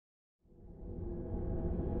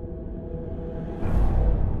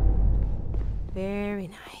Very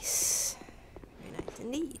nice. Very nice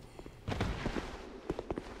indeed.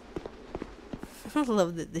 I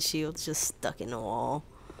love that the shield's just stuck in the wall.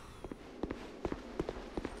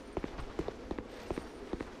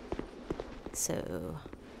 So,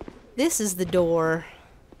 this is the door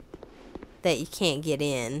that you can't get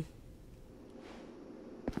in.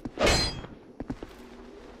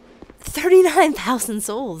 39,000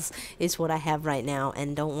 souls is what I have right now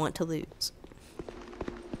and don't want to lose.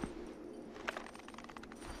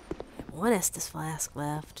 One Estus flask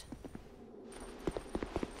left.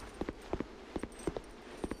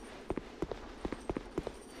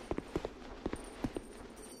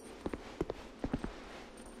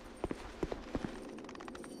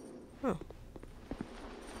 Huh.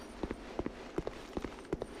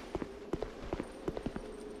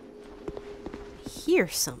 I hear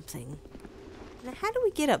something. Now, how do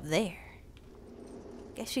we get up there?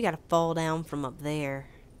 Guess you gotta fall down from up there.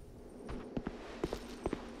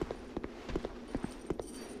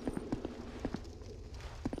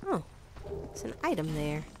 Oh, there's an item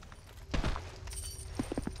there.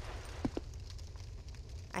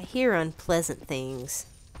 I hear unpleasant things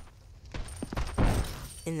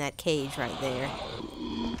in that cage right there.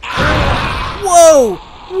 Whoa!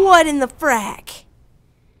 What in the frack?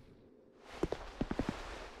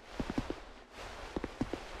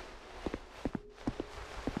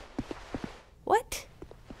 What?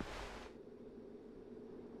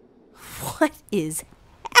 What is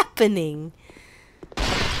happening?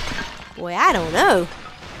 Boy, I don't know.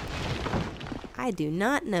 I do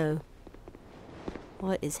not know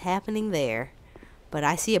what is happening there. But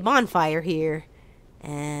I see a bonfire here.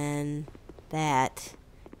 And that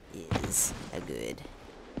is a good.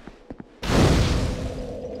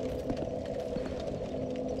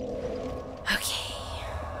 Okay.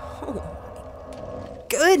 Oh my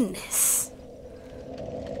goodness.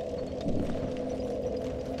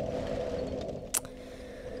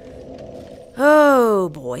 Oh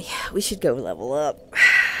boy, we should go level up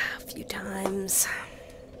a few times.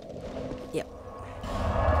 Yep.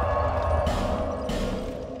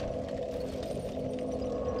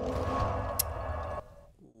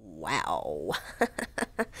 Wow.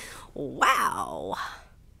 Wow.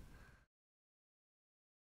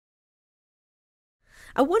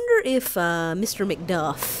 I wonder if Mr.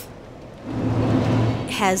 McDuff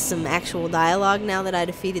has some actual dialogue now that I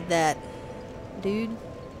defeated that dude.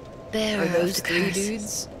 Bearer Or those of the three curse.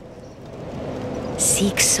 dudes.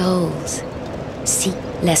 Seek souls. Seek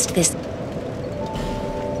lest this.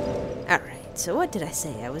 Alright, so what did I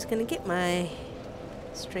say? I was gonna get my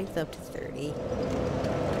strength up to 30.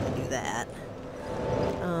 Do that.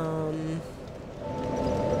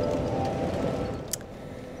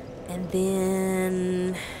 And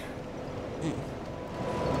then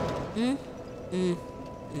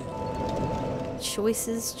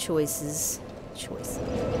choices.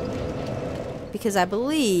 Because I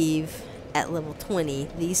believe at level 20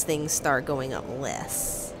 these things start going up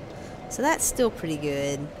less. So that's still pretty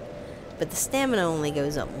good. But the stamina only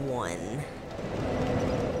goes up 1.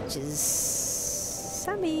 Which is,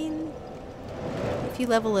 I mean, if you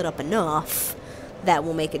level it up enough, that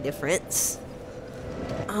will make a difference.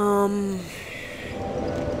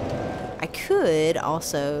 I could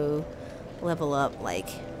also level up, like,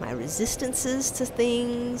 my resistances to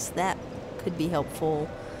things. That could be helpful.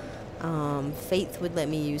 Faith would let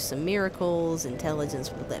me use some miracles.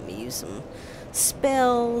 Intelligence would let me use some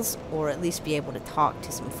spells, or at least be able to talk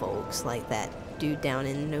to some folks, like that dude down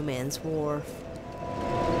in No Man's Wharf.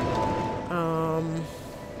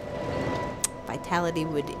 Vitality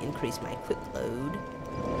would increase my quick load.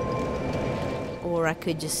 Or I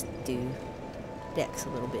could just do Dex a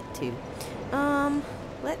little bit too.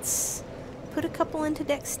 Let's put a couple into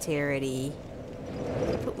Dexterity.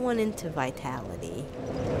 Put one into Vitality.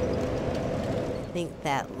 I think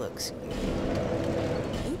that looks good.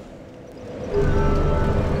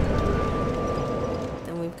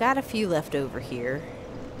 Then we've got a few left over here.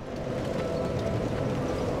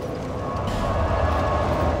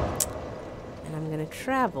 And I'm gonna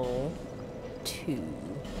travel to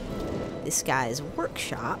this guy's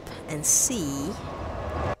workshop and see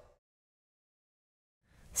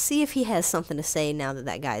if he has something to say now that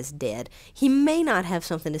that guy's dead. He may not have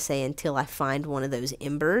something to say until I find one of those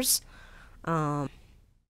embers. But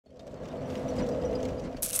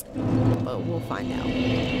we'll find out.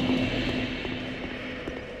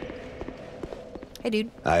 Hey,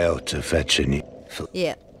 dude. I ought to fetch a new.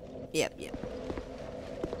 Yep.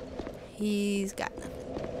 He's got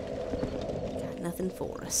nothing. Got nothing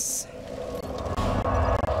for us.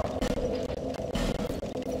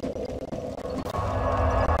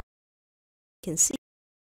 Can see.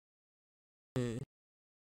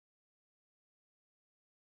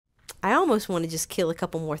 I almost want to just kill a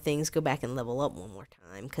couple more things, go back and level up one more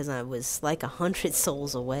time, because I was like 100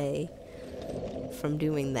 souls away from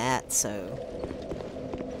doing that, so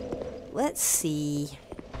let's see.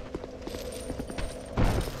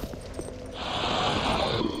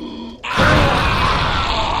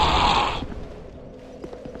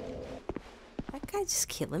 That guy just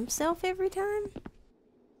kill himself every time?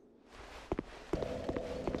 I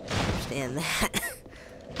don't understand that.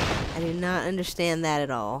 I do not understand that at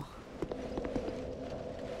all.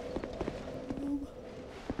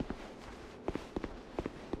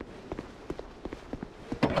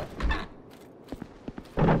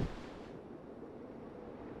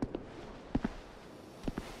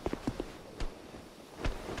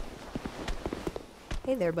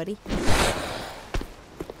 Hey there, buddy.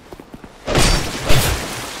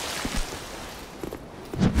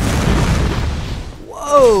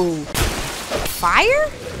 Whoa! Fire?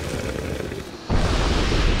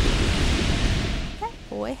 That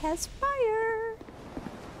boy has fire.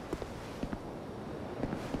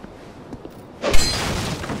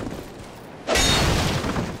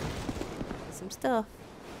 Some stuff.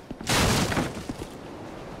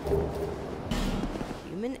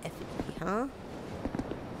 Human effigy, huh?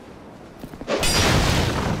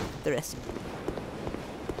 The rest of it.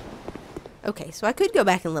 Okay, so I could go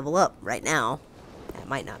back and level up right now. That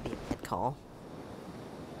might not be a bad call.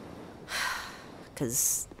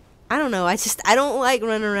 Because, I don't know, I don't like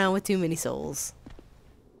running around with too many souls.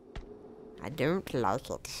 I don't like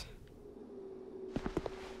it.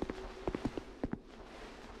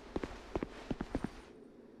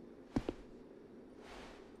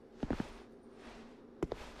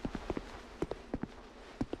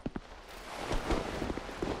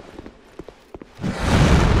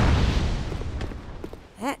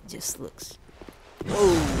 That just looks,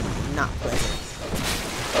 whoa, not pleasant.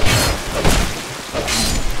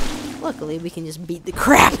 Luckily, we can just beat the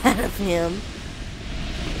crap out of him.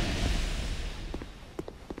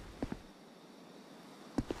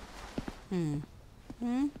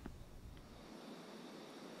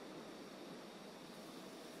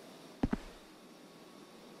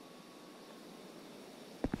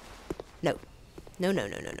 No. No, no, no,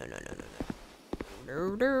 no, no, no, no, no, no.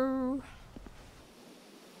 No, no.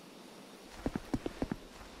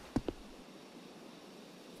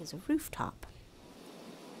 There's a rooftop.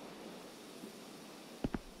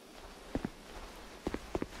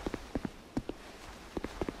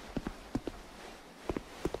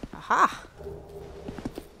 Aha!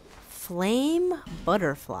 Flame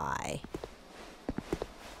butterfly.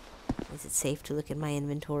 Is it safe to look at my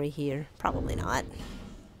inventory here? Probably not.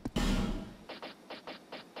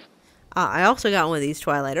 I also got one of these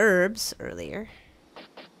twilight herbs earlier.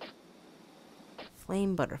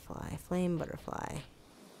 Flame butterfly, flame butterfly.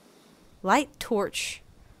 Light torch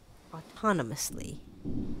autonomously.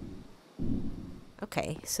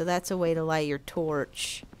 Okay, so that's a way to light your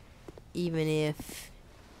torch even if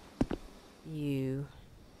you...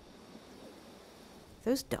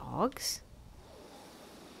 Those dogs?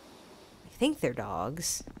 I think they're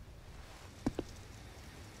dogs.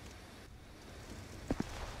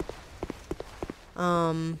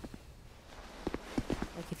 Like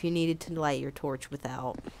if you needed to light your torch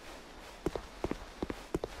without.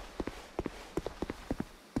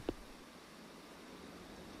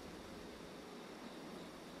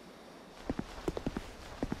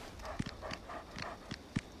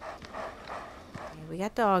 Okay, we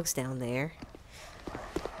got dogs down there.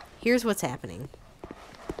 Here's what's happening.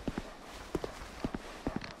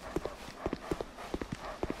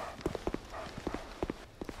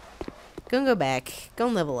 Gonna go back.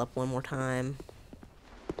 Gonna level up one more time.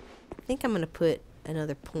 I think I'm gonna put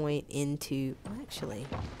another point into... Well, actually...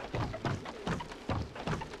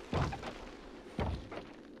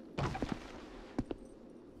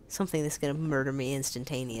 Something that's gonna murder me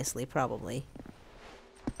instantaneously, probably.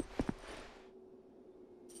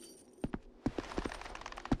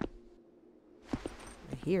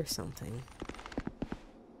 I hear something.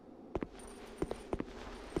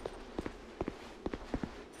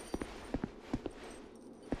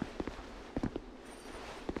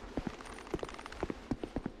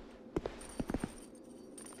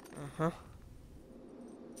 Uh-huh.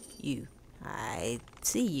 You. I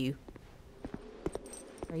see you.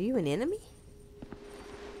 Are you an enemy?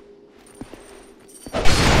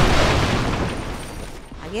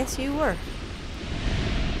 I guess you were.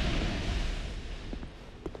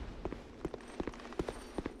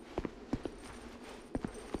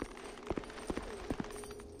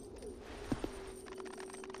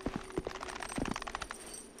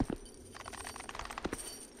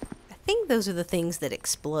 I think those are the things that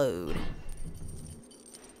explode.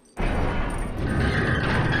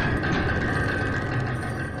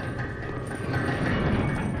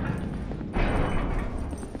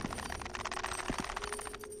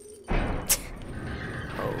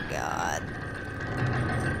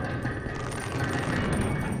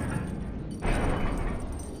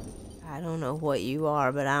 what you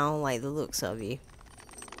are, but I don't like the looks of you.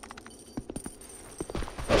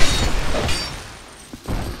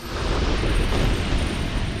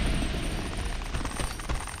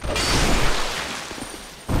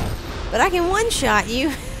 But I can one-shot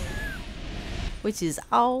you, which is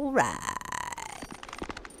alright.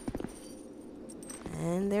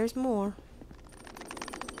 And there's more.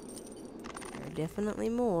 There are definitely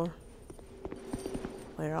more.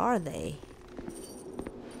 Where are they?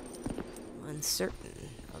 I'm uncertain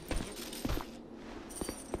of them.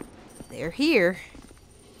 They're here.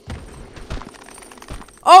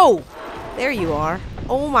 Oh! There you are.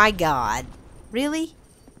 Oh my god. Really?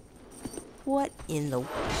 What in the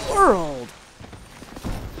world?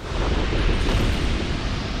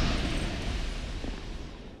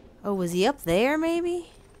 Oh, was he up there, maybe?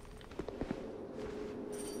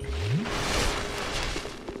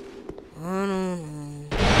 I don't know.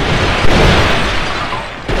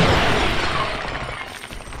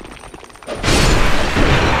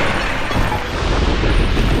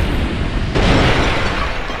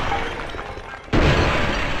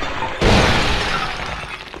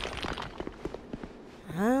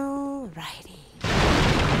 Alrighty.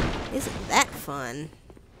 Isn't that fun?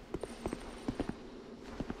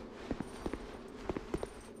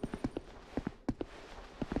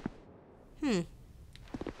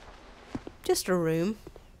 Just a room.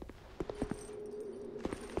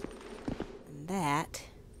 And that.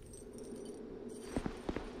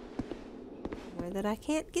 Where that I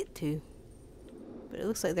can't get to. But it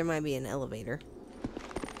looks like there might be an elevator.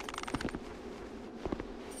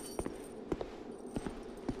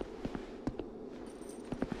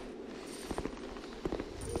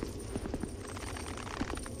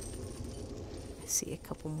 I see a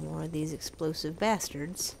couple more of these explosive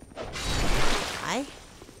bastards. Hi.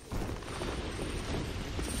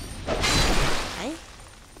 Hi.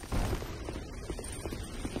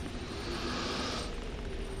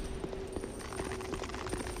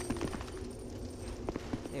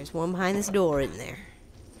 There's one behind this door, isn't there?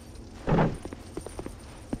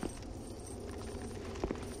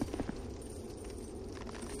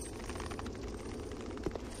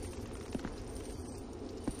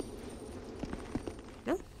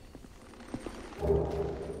 No?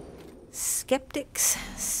 Skeptic's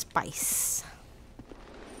Spice.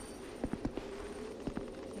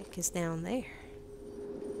 Heck is down there.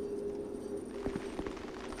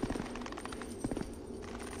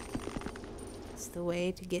 It's the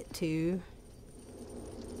way to get to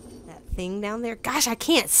that thing down there. Gosh, I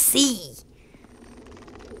can't see.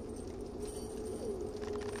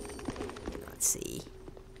 Cannot see.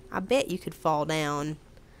 I bet you could fall down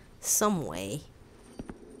some way,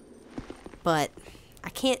 but I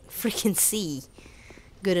can't freaking see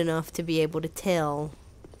good enough to be able to tell,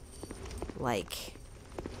 like,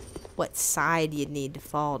 what side you'd need to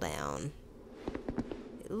fall down.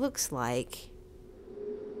 It looks like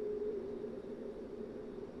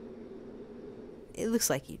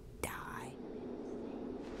you'd die.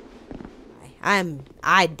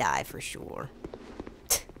 I'd die for sure.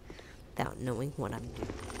 Without knowing what I'm doing.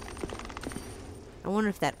 I wonder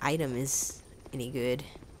if that item is any good.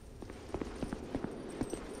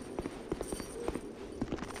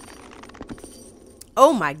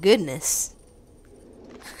 Oh my goodness.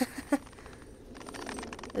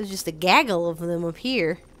 There's just a gaggle of them up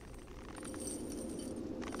here.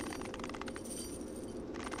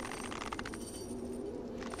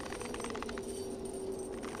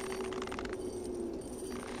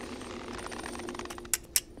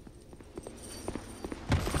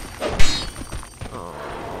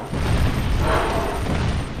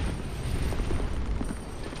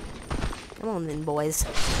 Come on then, boys.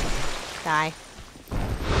 Die.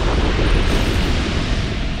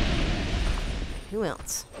 Who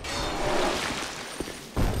else?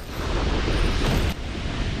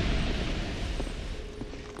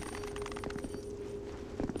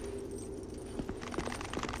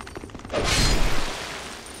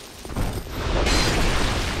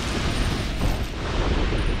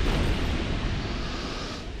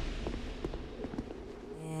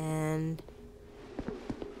 And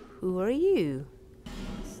who are you?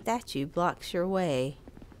 Statue blocks your way.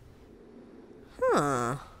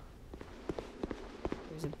 Huh.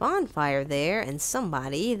 There's a bonfire there and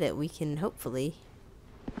somebody that we can hopefully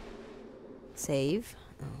save.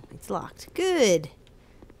 Oh, it's locked. Good.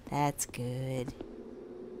 That's good.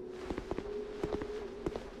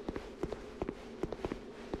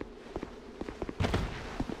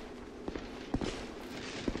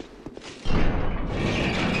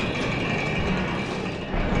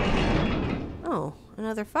 Oh,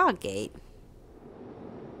 another fog gate.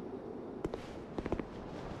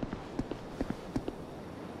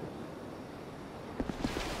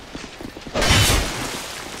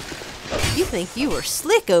 You think you were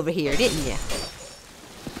slick over here, didn't you?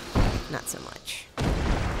 Not so much.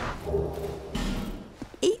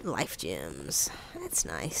 8 life gems. That's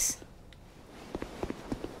nice.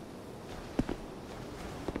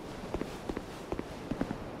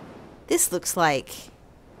 This looks like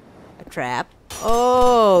a trap.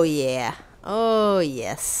 Oh, yeah. Oh,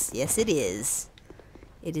 yes. Yes, it is.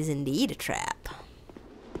 It is indeed a trap.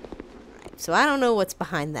 Right, so I don't know what's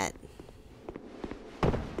behind that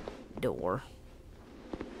door.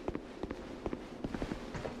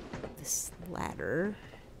 This ladder.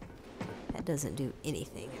 That doesn't do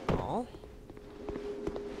anything at all.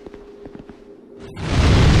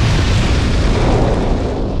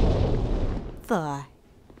 The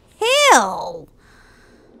hell?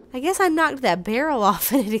 I guess I knocked that barrel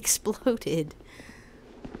off and it exploded.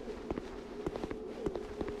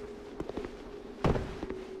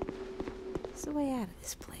 What's the way out of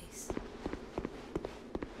this place?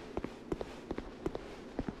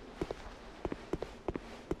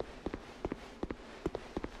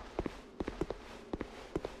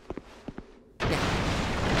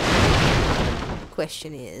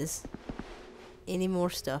 Question is, any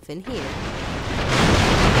more stuff in here?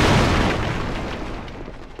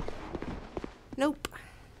 Nope.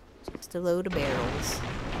 Just a load of barrels.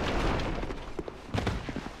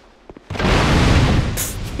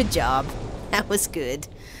 Good job. That was good.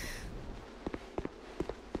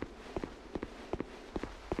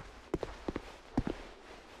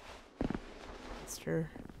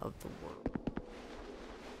 Master of the world.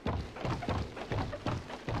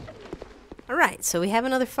 Alright, so we have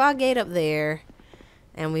another fog gate up there.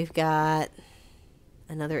 And we've got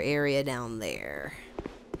another area down there.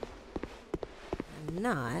 I'm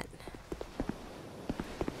not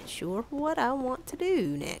sure what I want to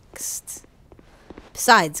do next.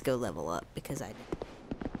 Besides go level up, because I did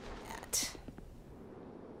that.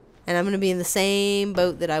 And I'm going to be in the same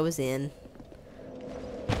boat that I was in.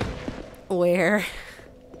 Where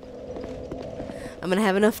I'm going to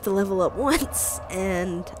have enough to level up once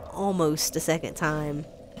and almost a second time.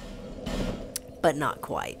 But not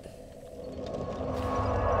quite.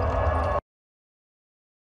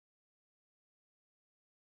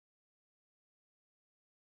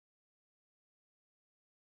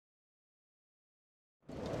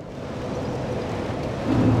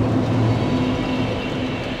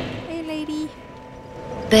 Hey, lady.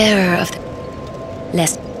 Bearer of the...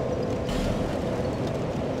 Less...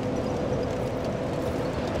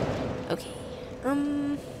 Okay.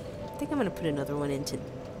 I think I'm gonna put another one into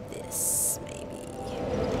this, maybe.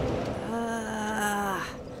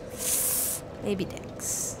 Maybe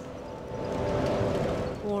Dex.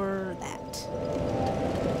 Or that.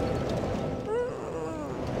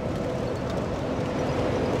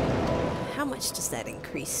 How much does that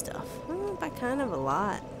increase stuff? By kind of a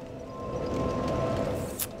lot.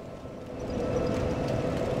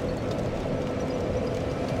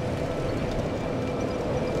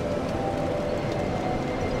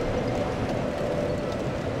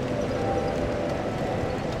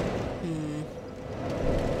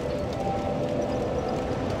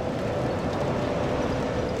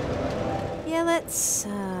 Yeah, let's do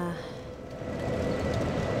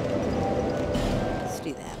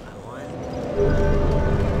that by one.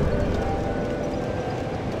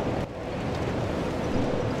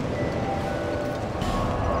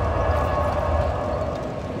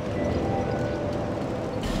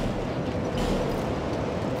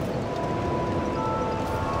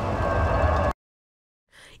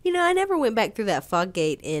 You know, I never went back through that fog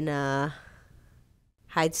gate in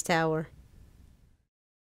Hyde's Tower.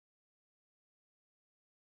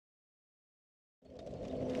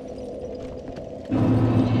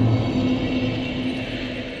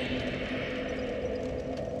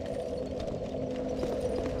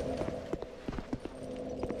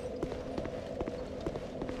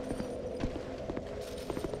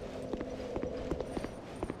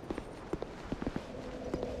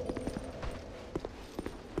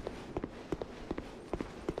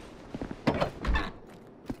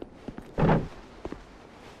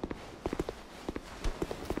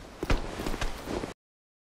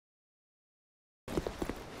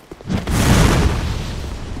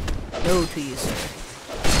 No to you, sir.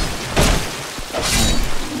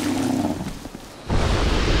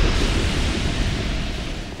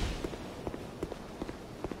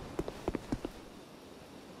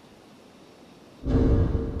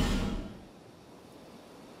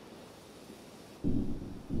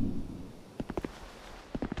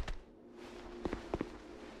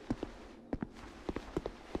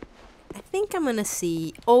 I think I'm gonna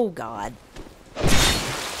see... Oh, God.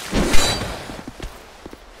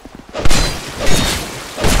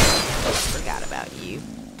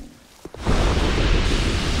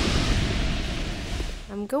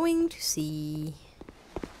 I'm going to see.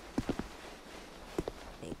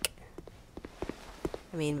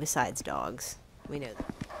 I mean, besides dogs. We know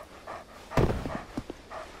that.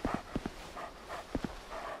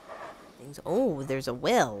 Oh, there's a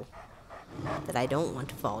well that I don't want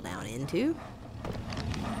to fall down into.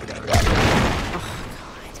 Oh, God.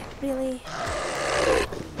 Really?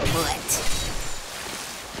 What?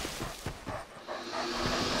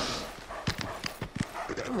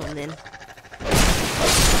 Come on, then.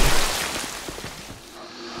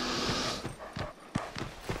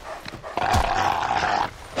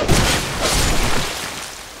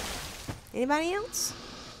 Anybody else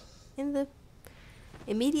in the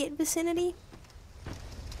immediate vicinity?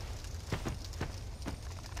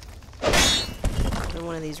 On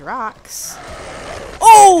one of these rocks.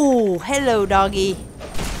 Oh! Hello, doggy.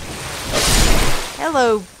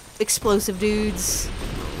 Hello, explosive dudes.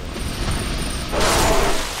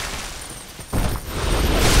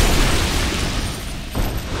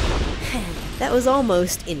 That was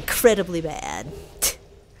almost incredibly bad.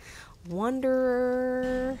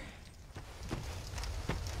 Wanderer.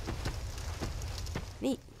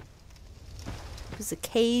 Neat. It was a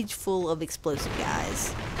cage full of explosive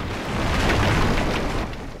guys.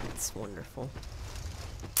 That's wonderful.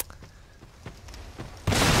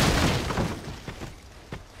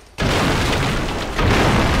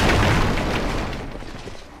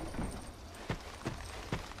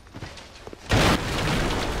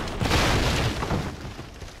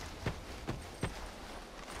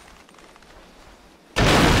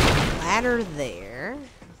 Ladder there.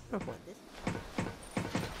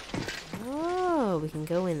 Oh, we can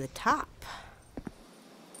go in the top.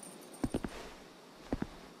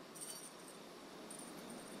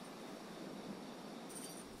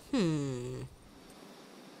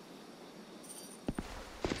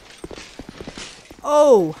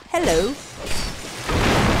 Oh, hello.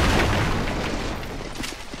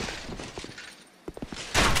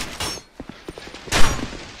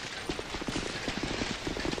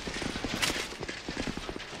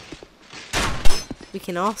 We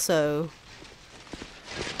can also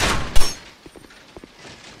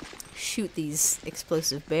shoot these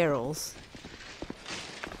explosive barrels.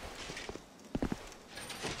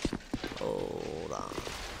 Hold on.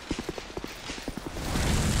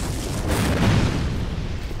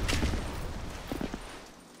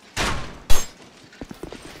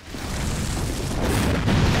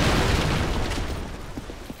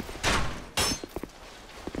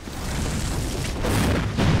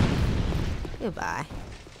 Goodbye.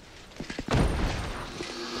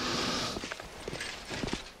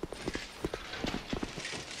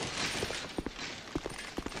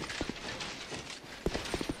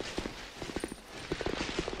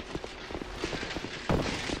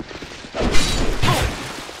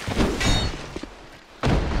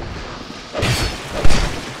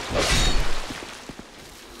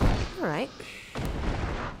 Alright.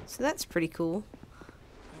 So that's pretty cool.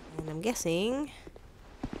 And I'm guessing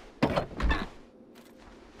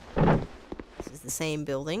this is the same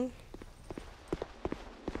building.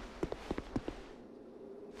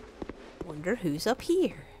 Wonder who's up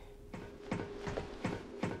here.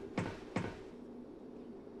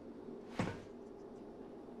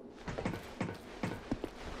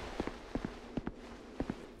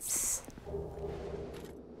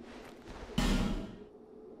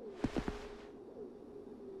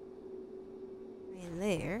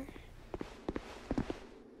 There.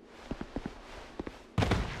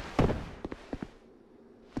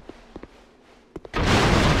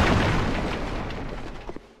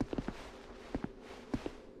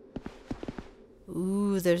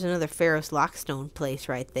 Ooh, there's another Pharaoh's Lockstone place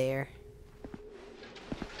right there.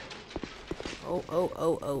 Oh, oh,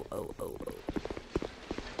 oh, oh, oh, oh, oh.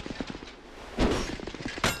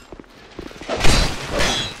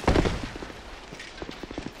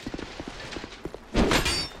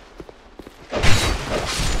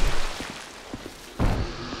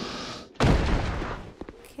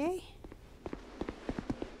 Okay.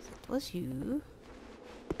 That was you.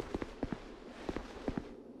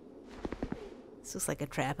 This looks like a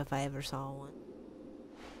trap if I ever saw one.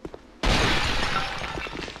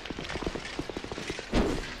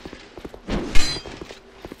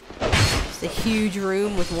 Just a huge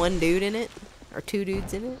room with one dude in it. Or two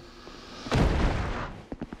dudes in it.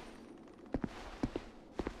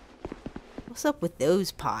 What's up with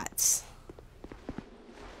those pots?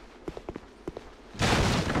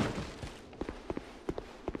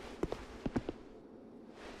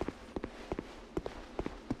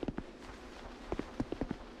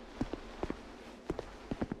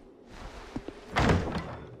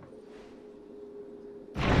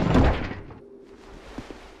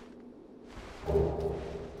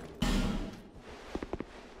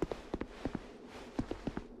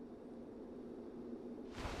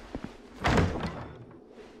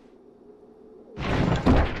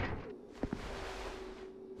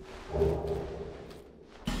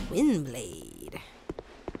 Flame blade.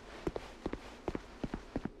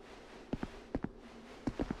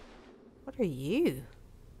 What are you?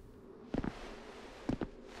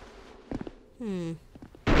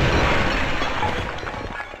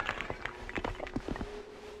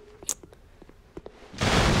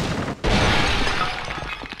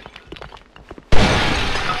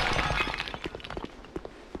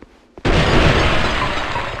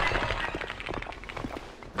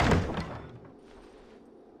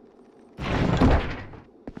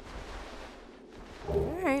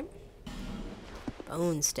 Alright.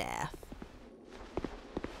 Bone staff.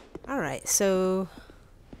 Alright, so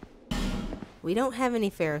we don't have any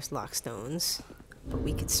Ferrous Lockstones, but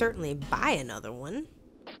we could certainly buy another one.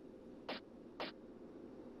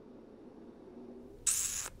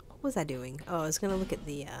 What was I doing? Oh, I was gonna look at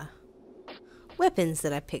the weapons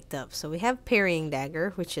that I picked up. So we have Parrying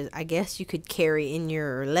Dagger, which is, I guess you could carry in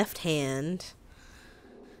your left hand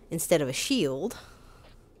instead of a shield.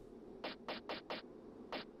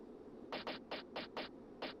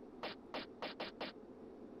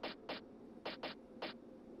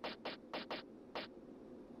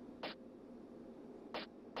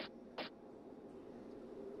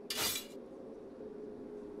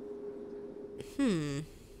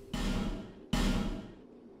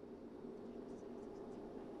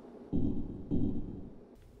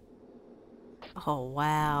 Oh,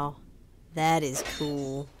 wow. That is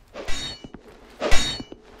cool. I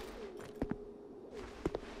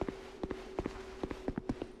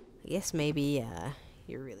guess maybe,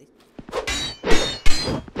 you're really...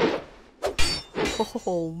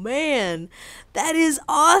 Oh, man! That is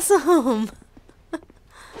awesome!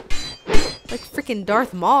 Like freaking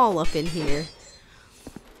Darth Maul up in here.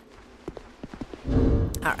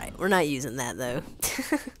 Alright, we're not using that, though.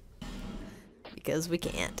 Because we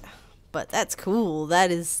can't. But that's cool.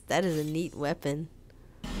 That is a neat weapon.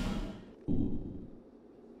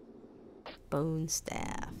 Bone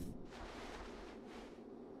staff.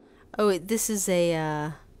 Oh, this is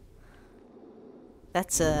a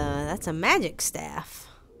that's a magic staff.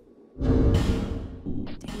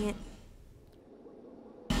 Dang it.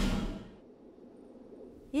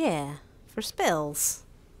 Yeah, for spells.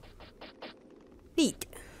 Neat.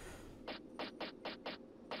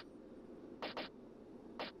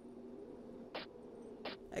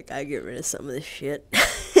 I gotta get rid of some of this shit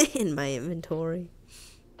in my inventory.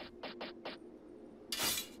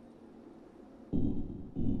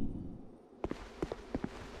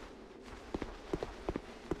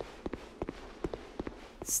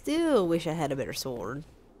 Still wish I had a better sword.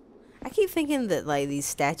 I keep thinking that like these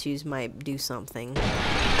statues might do something.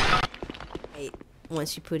 Wait,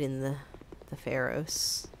 once you put in the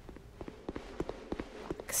Pharaohs.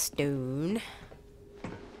 Stone.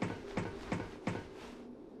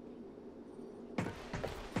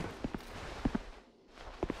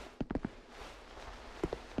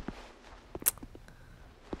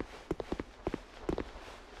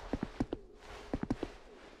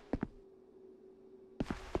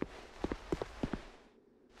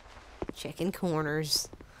 Checking corners.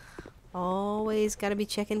 Always gotta be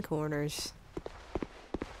checking corners.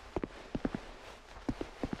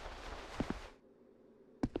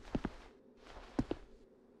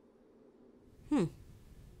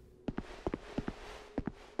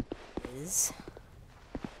 Is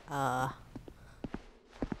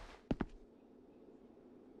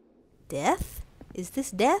death? Is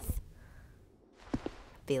this death? I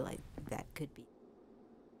feel like that could be,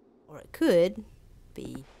 or it could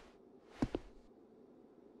be.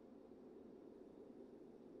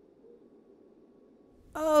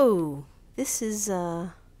 Oh, this is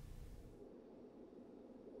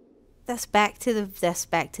that's back to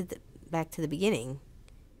the beginning.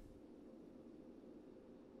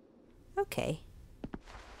 Okay.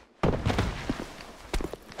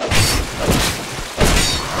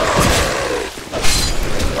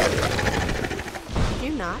 Do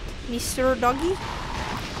not, Mr. Doggy.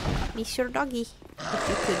 Mr. Doggy. If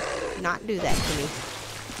you could not do that to me.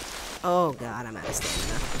 Oh god, I'm out of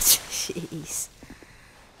stamina. Jeez.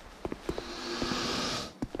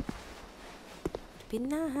 It'd be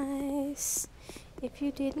nice if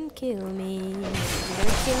you didn't kill me. You're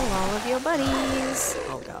gonna kill all of your buddies.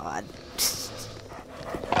 Oh god.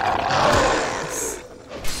 Dumbass.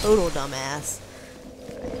 Total dumbass.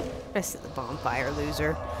 Rest of the bonfire,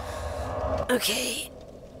 loser. Okay.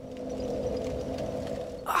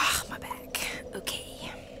 Ah, my back.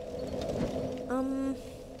 Okay.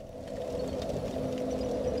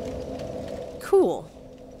 Cool.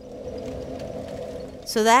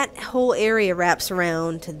 So that whole area wraps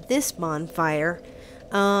around to this bonfire.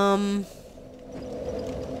 There's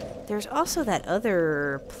There's also that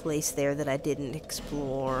other place there that I didn't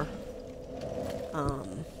explore.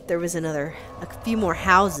 There was a few more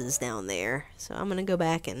houses down there, so I'm gonna go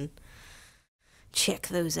back and check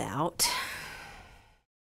those out.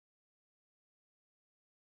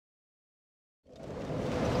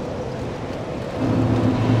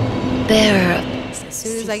 Bearer. As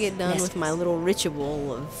soon as I get done with my little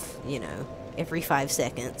ritual of, you know, every 5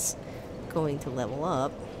 seconds going to level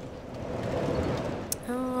up.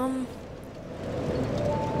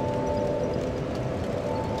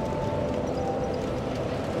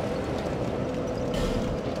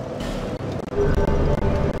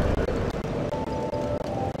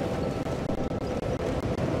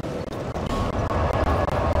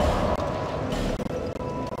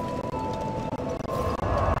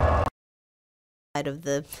 Of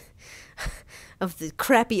the of the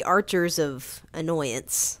crappy archers of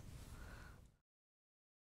annoyance.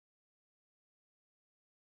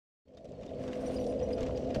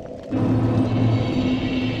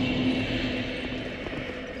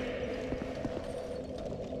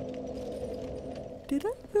 Did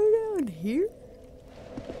I go down here?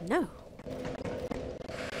 No.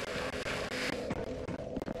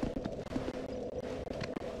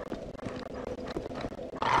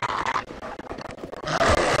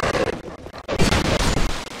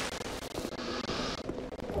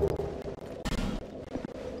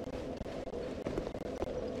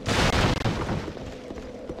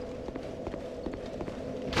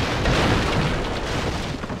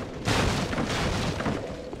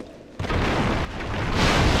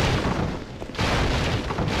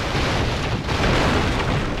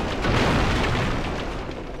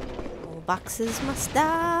 Boxes must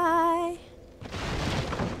die.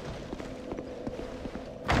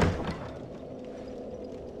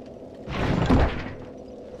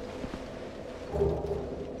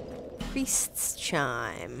 Priest's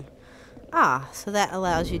chime. Ah, so that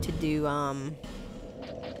allows you to do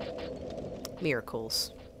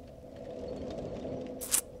miracles.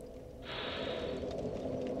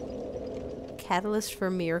 Catalyst for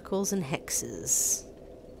miracles and hexes.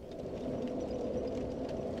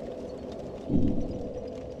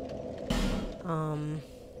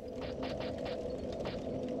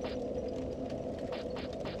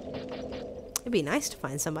 It'd be nice to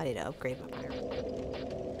find somebody to upgrade my fire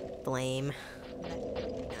flame.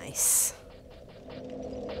 That'd be nice.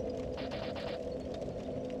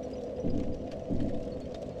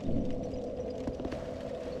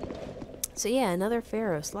 So yeah, another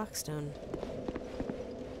Pharaoh's Lockstone.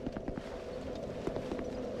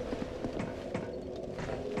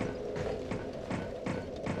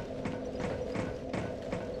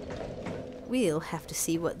 We'll have to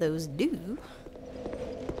see what those do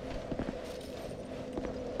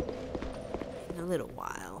in a little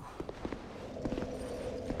while.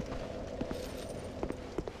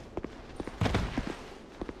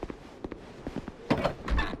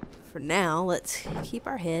 For now, let's keep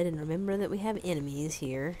our head and remember that we have enemies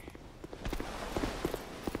here.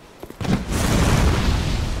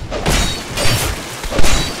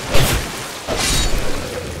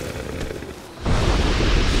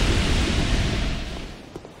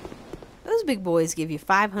 Big boys give you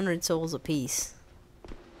 500 souls apiece.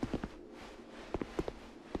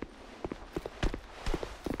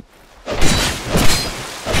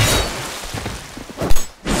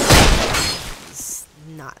 It's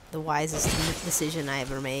not the wisest decision I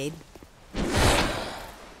ever made.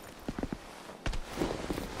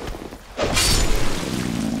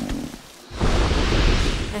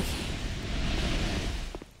 Okay.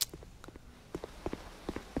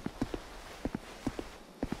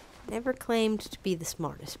 Never claimed to be the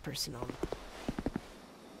smartest person on earth.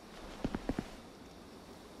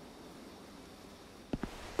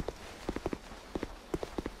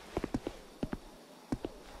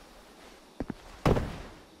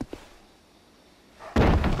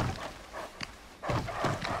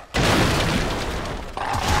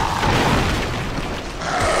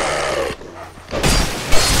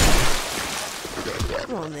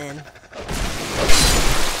 Come on then.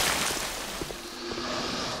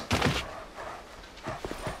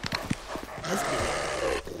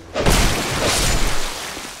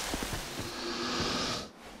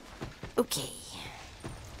 Okay.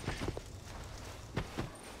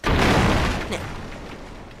 Now,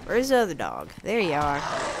 where's the other dog? There you are.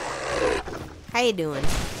 How you doing,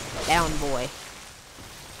 down boy?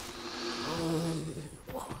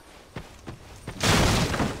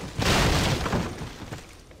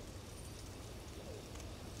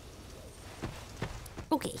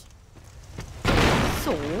 Okay.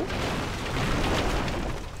 So.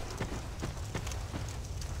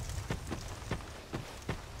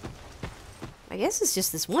 guess it's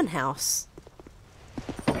just this one house.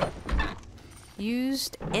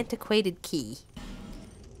 Used antiquated key.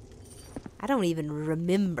 I don't even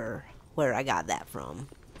remember where I got that from.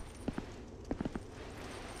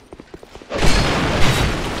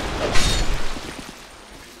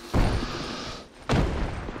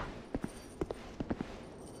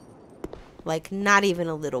 Like, not even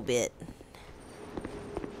a little bit.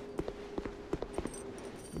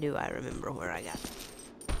 Do I remember where I got it?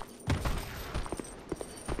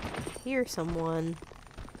 Hear someone.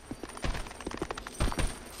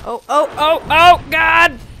 Oh, oh, oh, oh,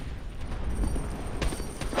 God!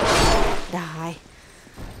 Die.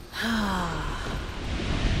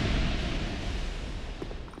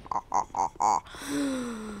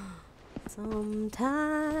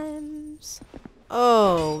 Sometimes.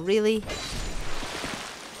 Oh, really?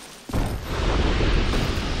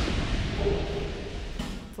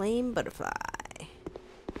 Flame butterfly.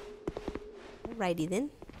 Alrighty then.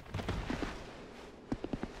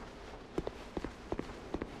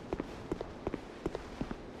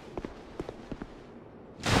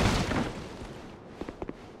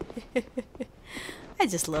 I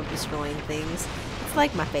just love destroying things. It's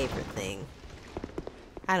like my favorite thing.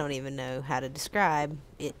 I don't even know how to describe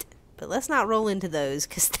it. But let's not roll into those,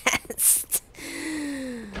 because that's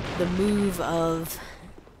the move of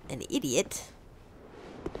an idiot.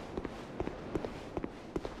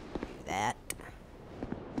 That.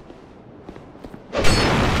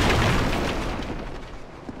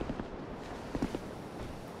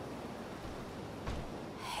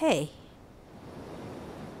 Hey.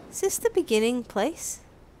 Is this the beginning place?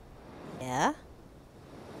 Yeah.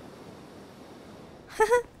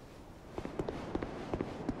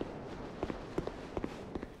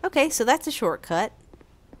 Okay, so that's a shortcut.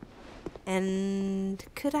 And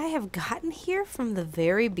could I have gotten here from the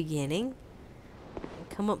very beginning?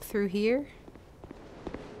 Come up through here?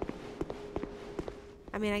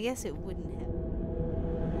 I mean, I guess it wouldn't have.